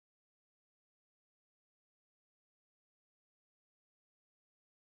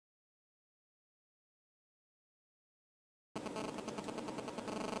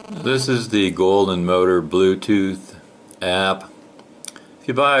This is the Golden Motor Bluetooth app. If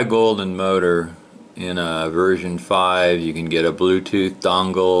you buy a Golden Motor in a version 5, you can get a Bluetooth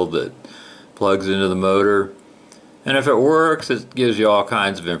dongle that plugs into the motor. And if it works, it gives you all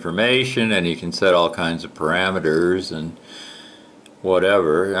kinds of information, and you can set all kinds of parameters and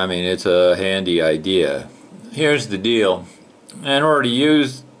whatever. I mean, it's a handy idea. Here's the deal. In order to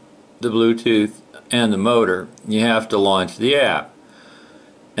use the Bluetooth and the motor, you have to launch the app.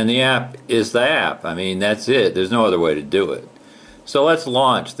 And the app is the app. I mean, that's it. There's no other way to do it. So let's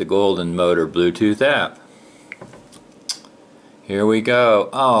launch the Golden Motor Bluetooth app. Here we go.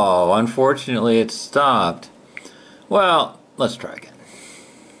 Oh, unfortunately it stopped. Well, let's try again.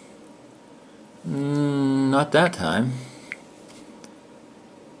 Not that time.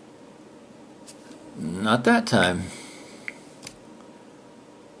 Not that time.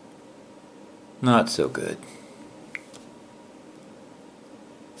 Not so good.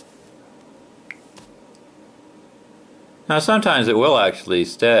 Now sometimes it will actually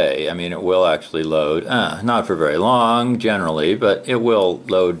stay. I mean, it will actually load. Not for very long generally, but it will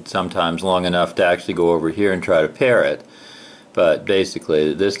load sometimes long enough to actually go over here and try to pair it. But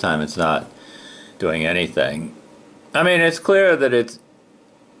basically this time it's not doing anything. I mean, it's clear that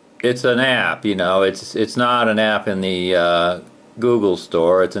it's an app, you know. It's not an app in the Google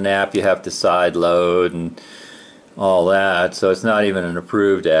store. It's an app you have to side load and all that, so it's not even an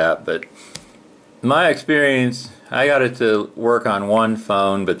approved app. But my experience, I got it to work on one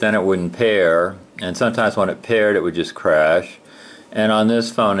phone, but then it wouldn't pair, and sometimes when it paired it would just crash. And on this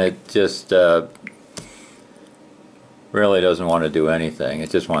phone it just really doesn't want to do anything. It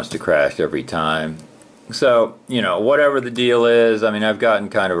just wants to crash every time. So, you know, whatever the deal is, I mean, I've gotten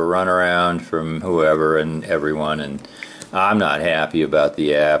kind of a runaround from whoever and everyone, and I'm not happy about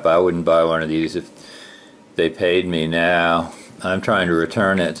the app. I wouldn't buy one of these if they paid me now. I'm trying to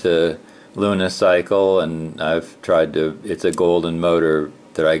return it to Lunicycle, and I've tried to. It's a Golden Motor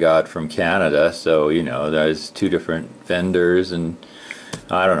that I got from Canada, so you know there's two different vendors, and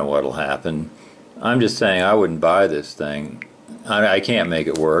I don't know what'll happen. I'm just saying I wouldn't buy this thing. I can't make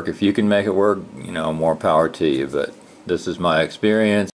it work. If you can make it work, you know, more power to you. But this is my experience.